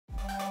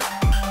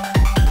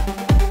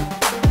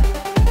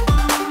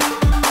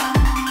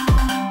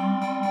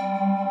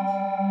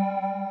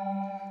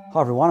Hi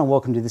everyone, and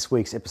welcome to this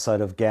week's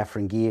episode of Gaffer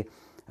Gear.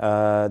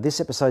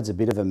 This episode's a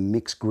bit of a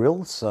mixed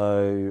grill,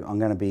 so I'm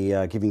going to be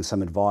giving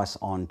some advice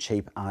on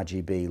cheap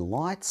RGB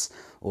lights,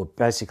 or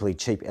basically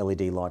cheap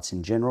LED lights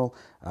in general,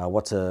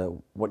 what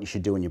you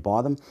should do when you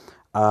buy them.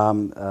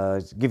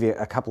 Give you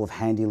a couple of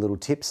handy little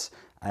tips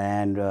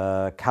and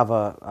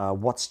cover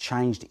what's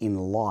changed in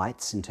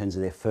lights in terms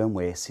of their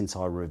firmware since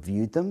I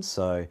reviewed them.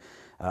 So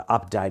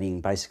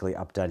basically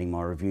updating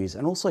my reviews,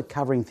 and also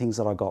covering things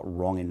that I got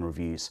wrong in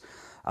reviews.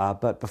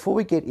 But before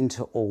we get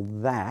into all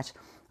that,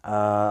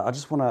 I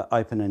just want to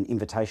open an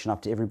invitation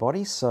up to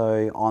everybody.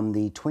 So on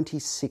the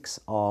 26th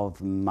of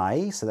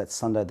May, so that's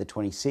Sunday the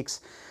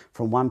 26th,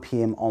 from 1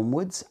 p.m.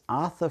 onwards,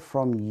 Arthur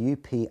from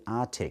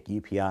UPR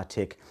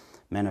Tech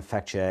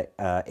manufacture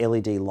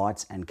LED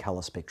lights and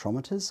color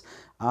spectrometers.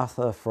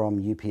 Arthur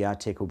from UPR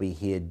Tech will be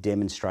here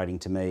demonstrating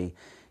to me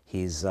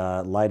his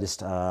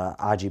latest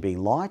RGB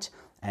light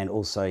and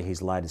also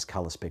his latest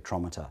color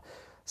spectrometer.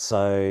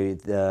 So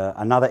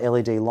another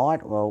LED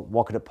light, well,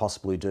 what could it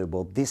possibly do?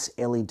 Well, this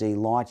LED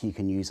light, you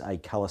can use a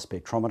color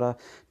spectrometer,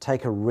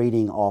 take a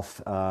reading off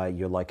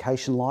your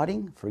location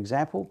lighting, for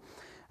example.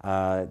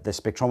 The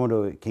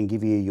spectrometer can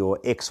give you your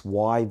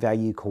XY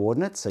value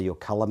coordinates, so your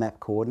color map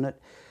coordinate.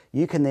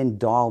 You can then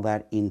dial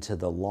that into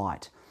the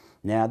light.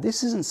 Now,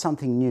 this isn't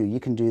something new.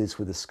 You can do this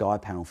with a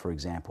Skypanel, for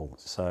example.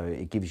 So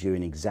it gives you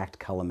an exact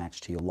color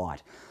match to your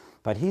light.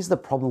 But here's the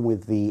problem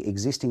with the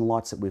existing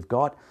lights that we've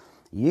got.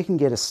 You can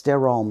get a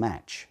sterile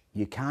match.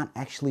 You can't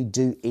actually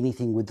do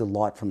anything with the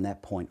light from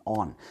that point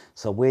on.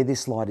 So where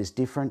this light is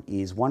different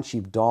is once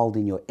you've dialed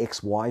in your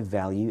XY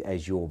value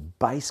as your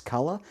base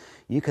color,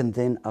 you can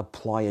then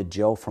apply a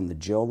gel from the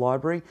gel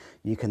library.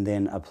 You can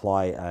then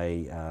apply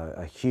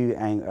a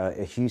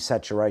hue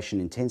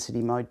saturation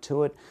intensity mode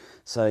to it.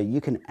 So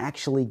you can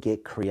actually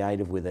get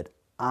creative with it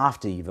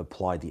after you've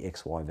applied the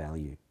XY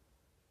value.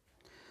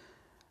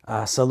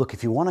 So look,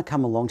 if you want to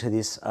come along to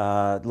this,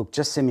 look,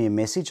 just send me a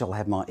message. I'll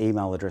have my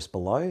email address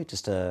below,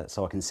 just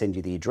so I can send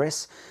you the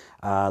address.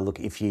 Look,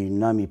 if you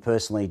know me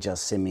personally,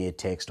 just send me a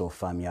text or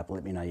phone me up,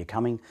 let me know you're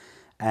coming.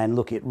 And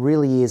look, it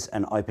really is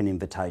an open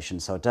invitation.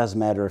 So it doesn't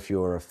matter if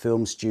you're a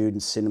film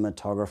student,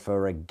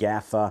 cinematographer, a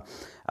gaffer,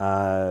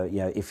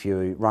 if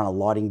you run a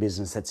lighting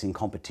business that's in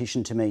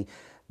competition to me,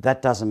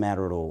 that doesn't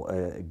matter at all.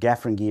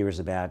 Gaffer Gear is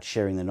about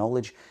sharing the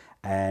knowledge.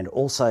 And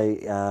also,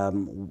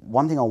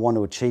 one thing I want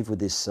to achieve with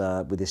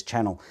this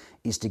channel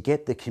is to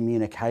get the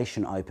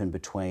communication open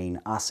between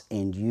us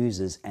end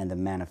users and the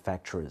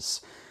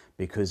manufacturers,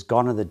 because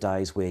gone are the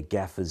days where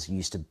gaffers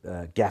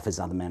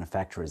are the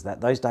manufacturers.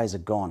 Those days are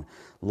gone.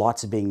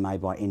 Lights are being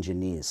made by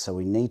engineers, so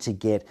we need to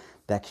get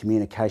that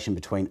communication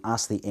between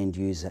us, the end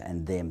user,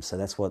 and them. So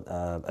that's what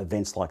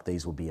events like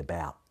these will be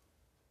about.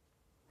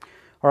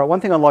 All right, one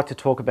thing I'd like to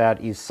talk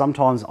about is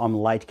sometimes I'm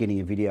late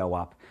getting a video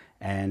up.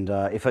 And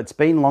if it's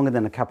been longer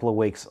than a couple of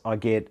weeks, I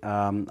get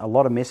a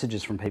lot of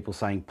messages from people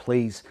saying,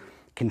 please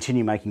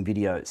continue making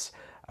videos.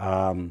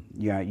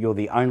 You're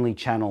the only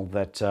channel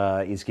that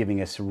is giving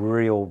us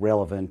real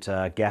relevant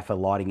gaffer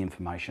lighting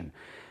information.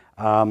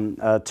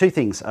 Two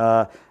things.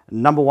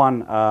 Number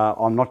one,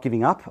 I'm not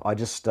giving up. I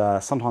just,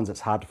 sometimes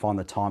it's hard to find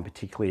the time,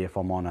 particularly if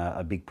I'm on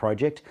a big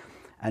project.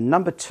 And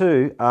number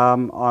two,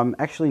 I'm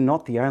actually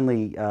not the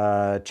only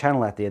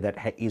channel out there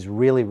that is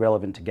really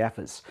relevant to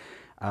gaffers.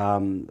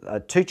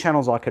 Two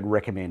channels I could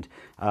recommend.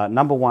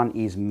 Number one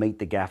is Meet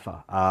the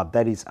Gaffer.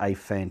 That is a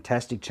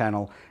fantastic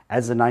channel.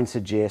 As the name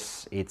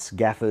suggests, it's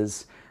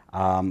gaffers,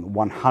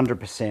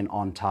 100%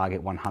 on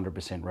target,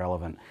 100%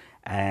 relevant.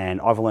 And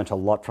I've learnt a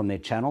lot from their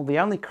channel. The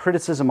only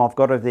criticism I've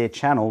got of their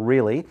channel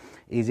really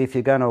is if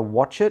you're going to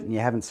watch it and you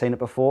haven't seen it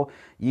before,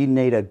 you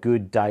need a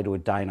good day to a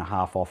day and a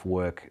half off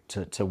work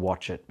to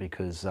watch it,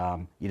 because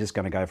you're just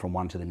going to go from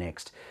one to the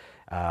next.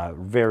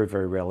 Very,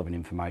 very relevant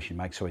information.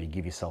 Make sure you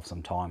give yourself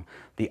some time.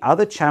 The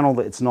other channel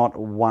that it's not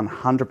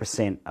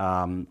 100%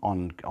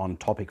 on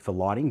topic for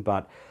lighting,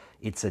 but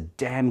it's a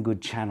damn good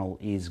channel,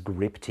 is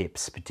Grip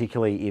Tips,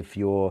 particularly if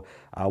you're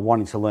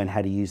wanting to learn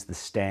how to use the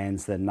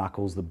stands, the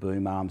knuckles, the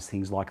boom arms,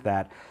 things like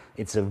that.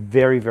 It's a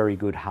very, very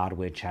good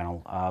hardware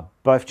channel.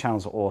 Both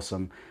channels are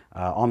awesome.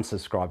 I'm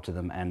subscribed to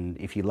them, and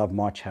if you love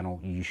my channel,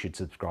 you should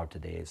subscribe to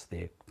theirs.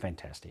 They're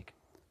fantastic.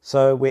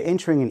 So we're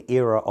entering an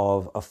era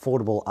of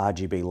affordable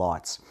RGB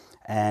lights,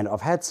 and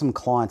I've had some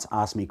clients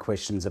ask me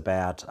questions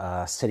about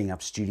setting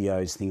up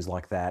studios, things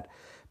like that,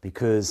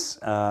 because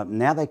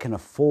now they can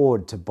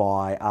afford to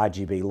buy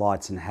RGB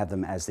lights and have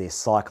them as their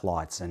cyc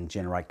lights and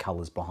generate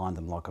colors behind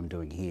them like I'm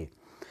doing here.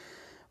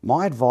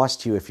 My advice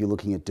to you, if you're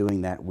looking at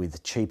doing that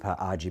with cheaper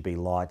RGB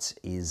lights,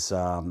 is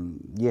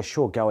yeah,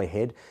 sure, go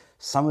ahead.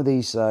 Some of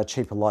these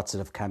cheaper lights that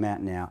have come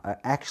out now are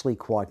actually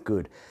quite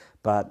good.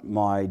 But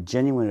my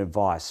genuine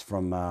advice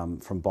from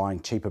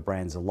buying cheaper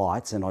brands of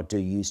lights, and I do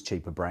use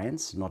cheaper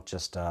brands, not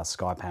just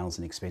Skypanels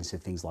and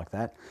expensive things like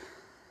that.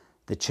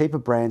 The cheaper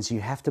brands,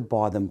 you have to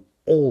buy them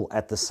all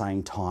at the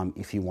same time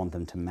if you want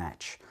them to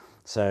match.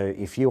 So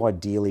if you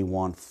ideally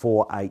want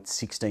 4, 8,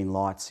 16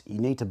 lights, you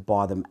need to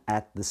buy them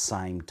at the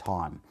same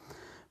time.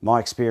 My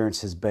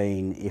experience has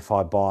been if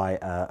I buy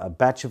a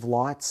batch of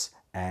lights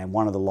and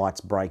one of the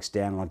lights breaks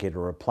down and I get a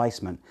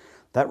replacement,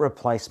 that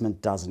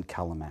replacement doesn't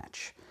color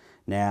match.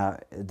 Now,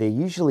 they're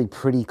usually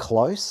pretty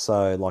close,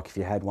 so like if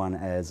you had one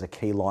as a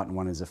key light and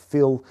one as a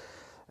fill,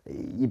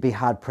 you'd be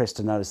hard pressed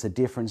to notice the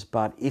difference,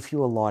 but if you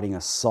were lighting a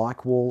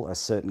cyc wall, a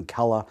certain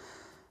color,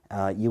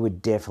 you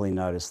would definitely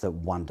notice that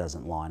one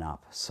doesn't line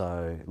up.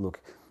 So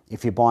look,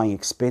 if you're buying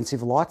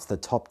expensive lights, the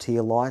top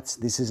tier lights,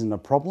 this isn't a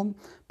problem,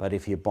 but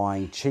if you're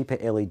buying cheaper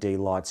LED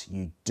lights,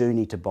 you do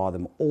need to buy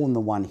them all in the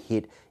one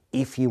hit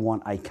if you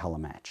want a color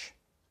match.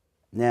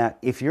 Now,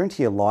 if you're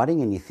into your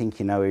lighting and you think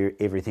you know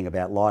everything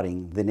about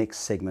lighting, the next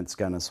segment's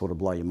going to sort of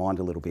blow your mind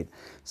a little bit.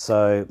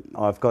 So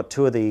I've got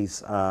two of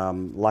these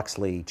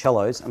Luxli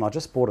Cellos, and I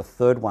just bought a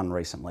third one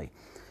recently.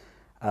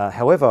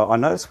 However, I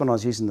noticed when I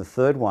was using the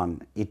third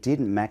one, it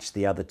didn't match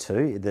the other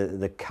two.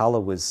 The color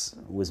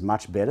was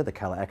much better. The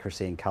color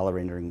accuracy and color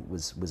rendering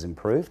was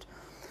improved.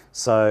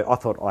 So I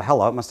thought, oh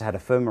hello, it must have had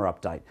a firmware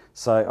update.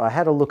 So I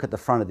had a look at the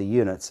front of the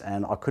units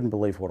and I couldn't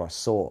believe what I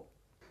saw.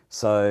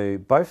 So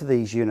both of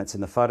these units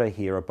in the photo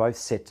here are both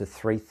set to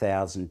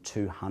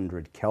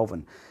 3200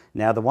 Kelvin.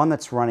 Now the one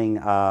that's running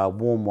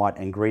warm white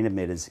and green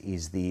emitters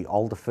is the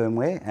older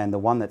firmware, and the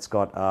one that's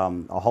got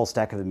a whole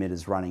stack of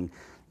emitters running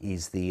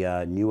is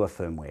the newer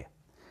firmware.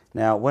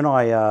 Now when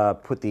I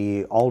put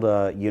the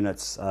older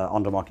units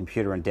onto my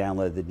computer and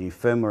downloaded the new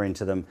firmware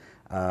into them,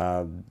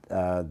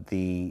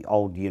 the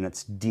old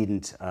units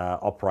didn't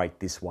operate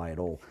this way at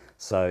all.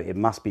 So it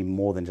must be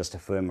more than just a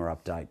firmware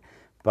update.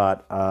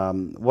 But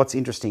what's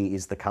interesting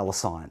is the color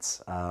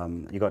science.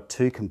 You've got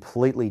two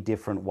completely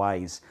different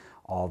ways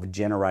of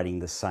generating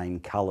the same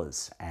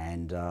colors,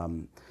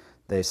 and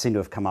they seem to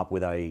have come up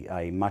with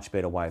a much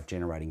better way of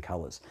generating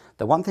colors.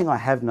 The one thing I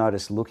have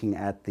noticed looking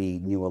at the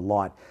newer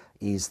light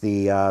is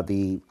the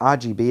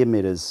RGB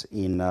emitters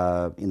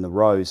in the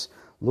rows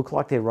look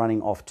like they're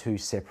running off two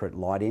separate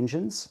light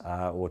engines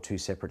or two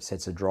separate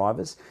sets of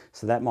drivers.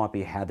 So that might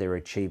be how they're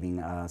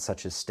achieving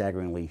such a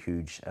staggeringly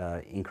huge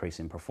increase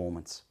in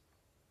performance.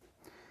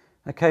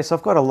 Okay, so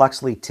I've got a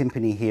Luxli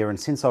timpani here, and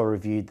since I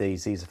reviewed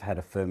these have had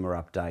a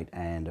firmware update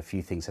and a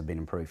few things have been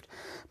improved.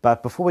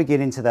 But before we get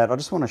into that, I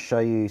just want to show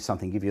you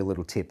something, give you a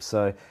little tip.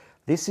 So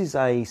this is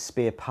a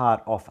spare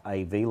part off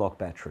a V-Lock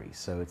battery,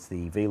 so it's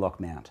the V-Lock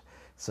mount.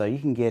 So you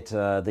can get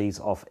these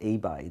off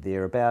eBay.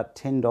 They're about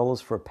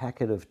 $10 for a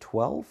packet of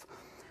 12.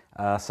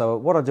 So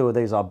what I do with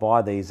these, I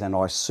buy these and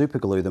I super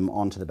glue them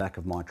onto the back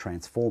of my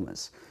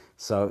transformers.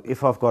 So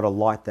if I've got a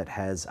light that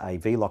has a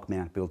V-Lock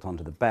mount built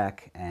onto the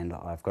back and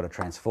I've got a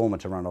transformer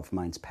to run off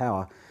mains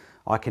power,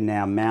 I can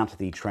now mount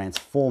the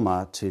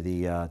transformer to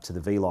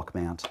the V-Lock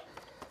mount,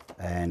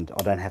 and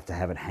I don't have to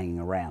have it hanging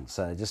around.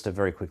 So just a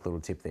very quick little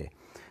tip there.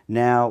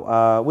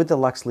 Now with the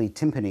Luxli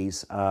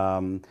timpanis,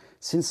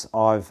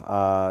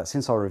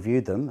 since I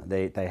reviewed them,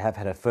 they have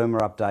had a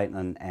firmware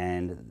update,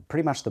 and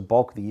pretty much the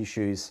bulk of the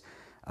issues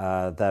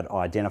that I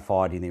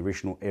identified in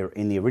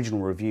the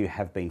original review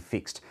have been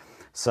fixed.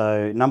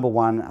 So number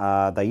one,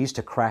 they used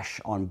to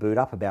crash on boot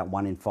up about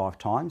 1 in 5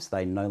 times.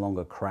 They no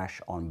longer crash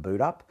on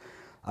boot up.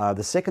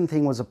 The second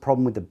thing was a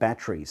problem with the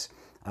batteries.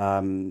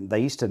 They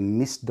used to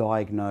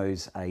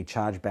misdiagnose a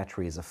charged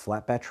battery as a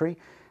flat battery.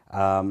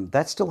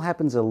 That still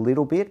happens a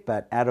little bit,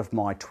 but out of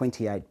my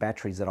 28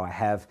 batteries that I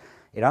have,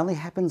 it only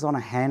happens on a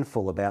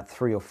handful, about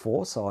 3 or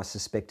 4, so I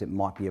suspect it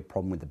might be a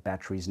problem with the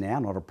batteries now,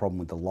 not a problem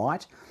with the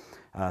light.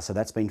 So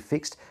that's been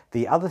fixed.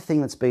 The other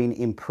thing that's been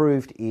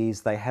improved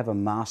is they have a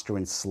master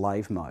and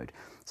slave mode.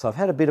 So I've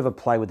had a bit of a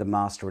play with the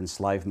master and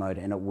slave mode,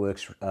 and it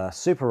works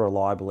super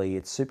reliably,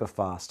 it's super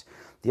fast.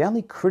 The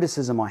only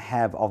criticism I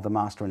have of the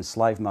master and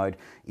slave mode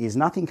is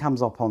nothing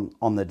comes up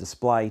on the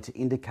display to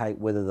indicate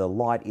whether the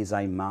light is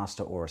a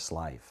master or a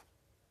slave.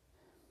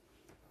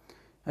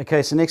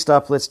 Okay, so next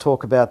up, let's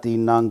talk about the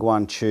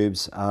Nanguang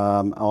tubes.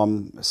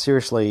 I'm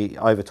seriously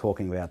over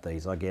talking about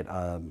these. I get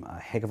a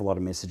heck of a lot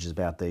of messages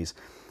about these.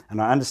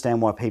 And I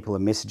understand why people are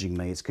messaging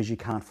me. It's because you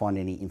can't find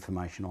any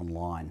information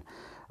online.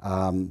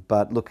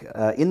 But look,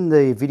 in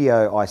the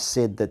video I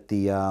said that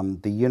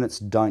the units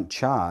don't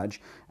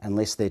charge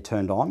unless they're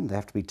turned on. They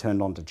have to be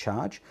turned on to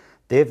charge.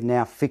 They've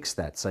now fixed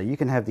that. So you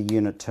can have the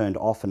unit turned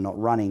off and not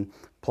running,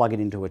 plug it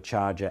into a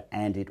charger,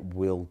 and it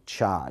will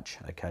charge.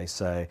 Okay,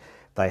 so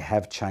they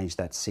have changed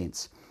that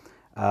since.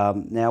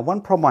 Now,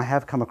 one problem I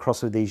have come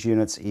across with these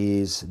units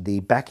is the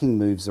backing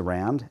moves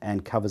around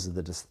and covers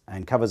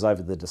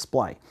over the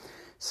display.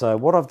 So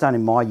what I've done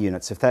in my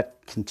units, if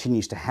that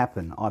continues to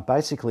happen, I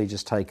basically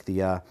just take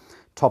the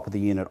top of the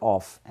unit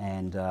off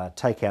and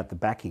take out the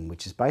backing,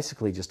 which is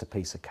basically just a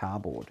piece of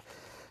cardboard.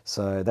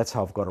 So that's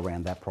how I've got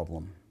around that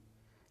problem.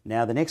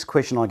 Now the next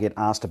question I get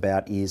asked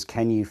about is,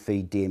 can you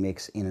feed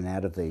DMX in and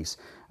out of these?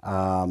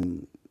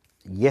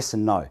 Yes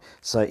and no.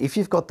 So if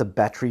you've got the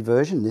battery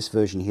version, this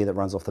version here that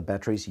runs off the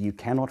batteries, you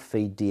cannot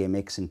feed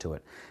DMX into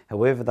it.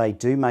 However, they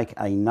do make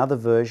another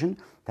version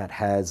that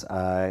has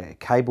a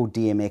cable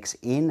DMX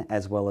in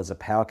as well as a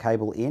power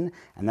cable in,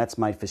 and that's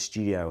made for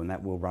studio, and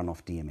that will run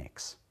off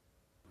DMX.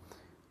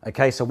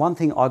 Okay, so one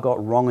thing I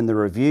got wrong in the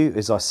review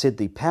is I said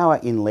the power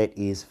inlet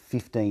is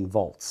 15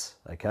 volts,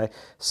 okay?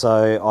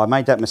 So I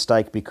made that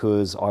mistake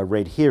because I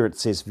read here it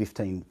says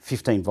 15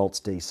 volts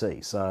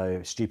DC,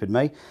 so stupid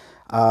me.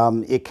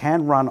 It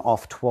can run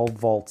off 12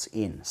 volts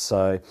in,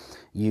 so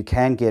you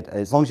can get,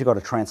 as long as you've got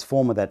a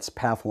transformer that's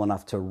powerful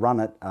enough to run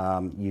it,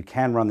 you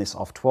can run this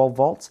off 12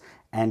 volts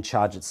and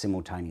charge it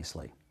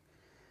simultaneously.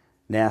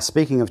 Now,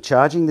 speaking of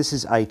charging, this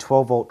is a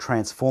 12 volt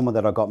transformer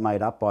that I got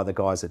made up by the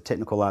guys at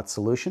Technical Art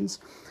Solutions.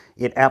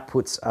 It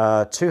outputs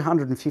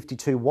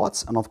 252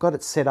 watts, and I've got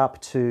it set up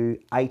to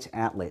 8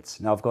 outlets.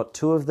 Now, I've got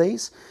 2 of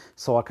these,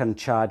 so I can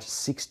charge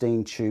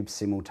 16 tubes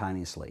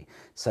simultaneously.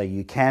 So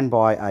you can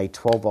buy a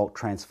 12 volt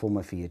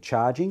transformer for your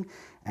charging,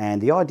 and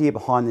the idea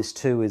behind this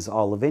too is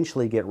I'll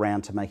eventually get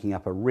round to making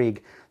up a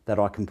rig that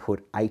I can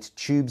put 8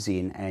 tubes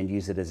in and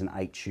use it as an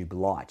 8 tube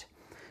light.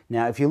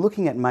 Now, if you're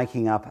looking at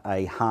making up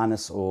a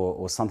harness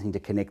or something to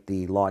connect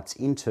the lights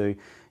into,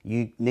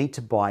 you need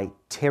to buy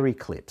Terry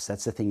clips.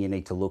 That's the thing you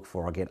need to look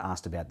for. I get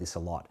asked about this a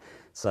lot.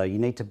 So you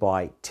need to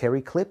buy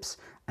Terry clips,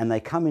 and they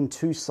come in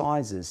 2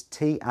 sizes,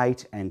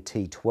 T8 and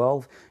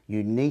T12.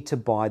 You need to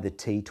buy the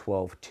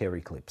T12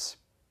 Terry clips.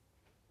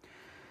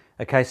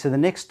 Okay, so the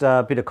next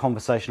bit of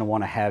conversation I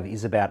want to have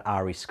is about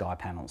RE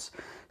Skypanels.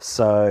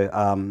 So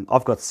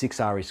I've got 6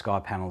 RE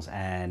Skypanels,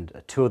 and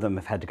 2 of them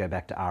have had to go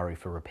back to RE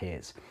for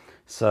repairs.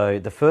 So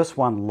the first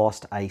one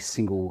lost a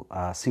single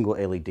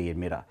LED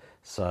emitter.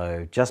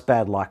 So just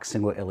bad luck,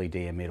 single LED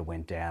emitter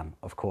went down,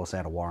 of course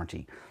out of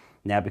warranty.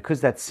 Now, because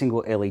that single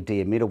LED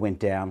emitter went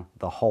down,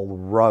 the whole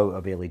row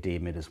of LED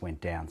emitters went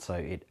down, so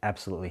it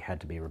absolutely had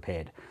to be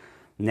repaired.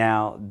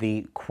 Now,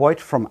 the quote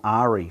from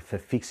RE for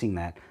fixing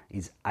that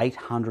is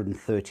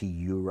 830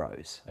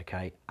 euros,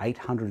 okay?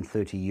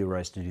 830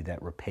 euros to do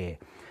that repair.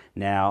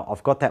 Now,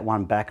 I've got that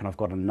one back, and I've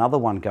got another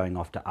one going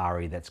off to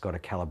RE that's got a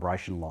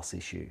calibration loss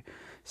issue.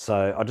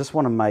 So I just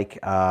want to make,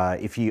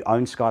 if you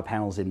own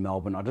Skypanels in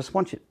Melbourne, I just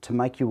want to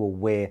make you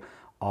aware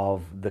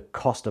of the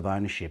cost of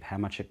ownership, how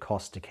much it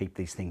costs to keep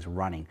these things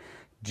running,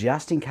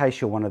 just in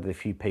case you're one of the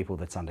few people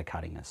that's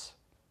undercutting us.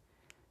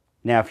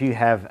 Now, if you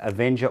have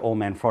Avenger or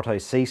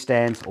Manfrotto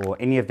C-stands or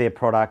any of their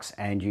products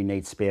and you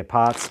need spare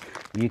parts,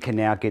 you can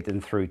now get them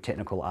through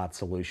Technical Art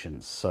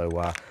Solutions. So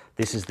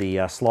this is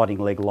the sliding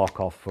leg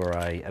lock-off for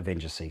a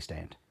Avenger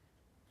C-stand.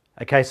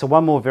 Okay, so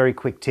one more very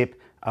quick tip.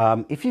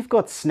 If you've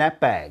got snap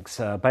bags,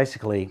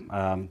 basically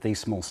these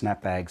small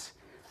snap bags,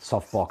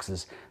 soft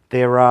boxes,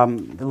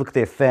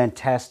 they're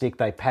fantastic.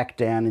 They pack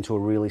down into a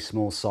really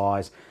small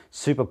size,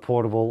 super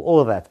portable,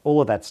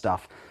 all of that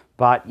stuff.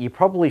 But you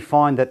probably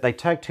find that they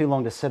take too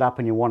long to set up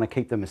and you want to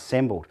keep them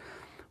assembled.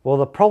 Well,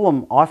 the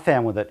problem I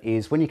found with it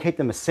is when you keep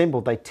them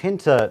assembled, they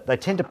tend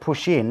to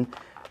push in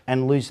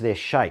and lose their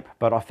shape.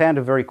 But I found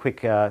a very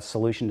quick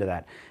solution to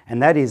that.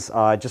 And that is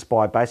just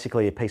by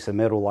basically a piece of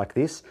metal like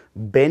this,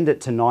 bend it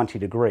to 90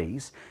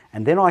 degrees,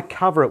 and then I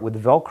cover it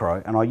with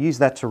Velcro, and I use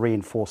that to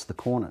reinforce the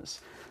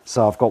corners.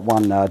 So I've got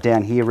one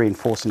down here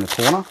reinforcing the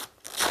corner.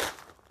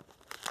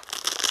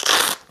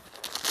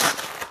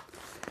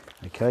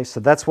 Okay, so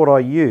that's what I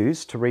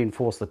use to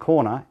reinforce the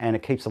corner, and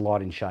it keeps the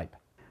light in shape.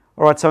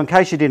 All right, so in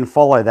case you didn't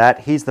follow that,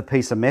 here's the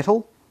piece of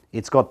metal.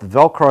 It's got the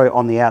Velcro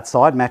on the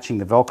outside, matching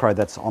the Velcro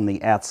that's on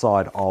the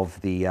outside of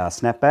the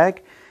snap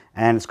bag.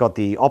 And it's got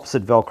the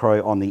opposite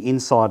Velcro on the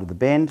inside of the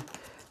bend.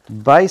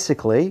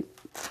 Basically,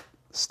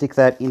 stick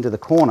that into the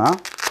corner.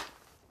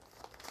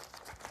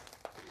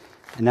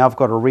 And now I've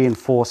got a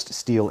reinforced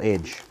steel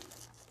edge.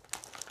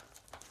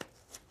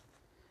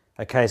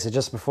 Okay, so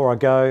just before I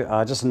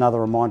go, just another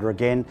reminder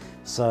again.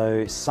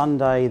 So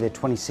Sunday, the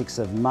 26th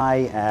of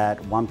May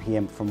at 1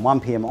 p.m, from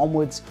 1 p.m.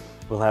 onwards,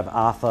 we'll have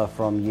Arthur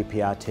from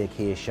UPR Tech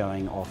here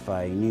showing off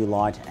a new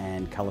light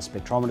and colour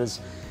spectrometers.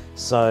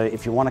 So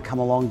if you want to come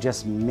along,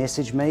 just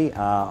message me.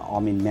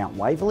 I'm in Mount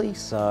Waverley,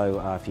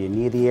 so if you're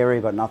near the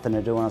area, got nothing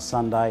to do on a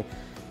Sunday,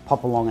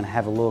 pop along and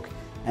have a look.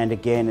 And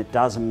again, it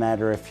doesn't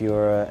matter if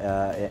you're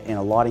in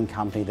a lighting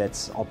company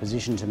that's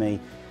opposition to me.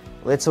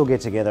 Let's all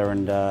get together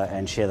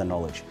and share the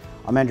knowledge.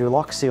 I'm Andrew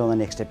Locke. See you on the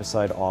next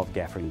episode of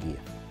Gaffer Gear.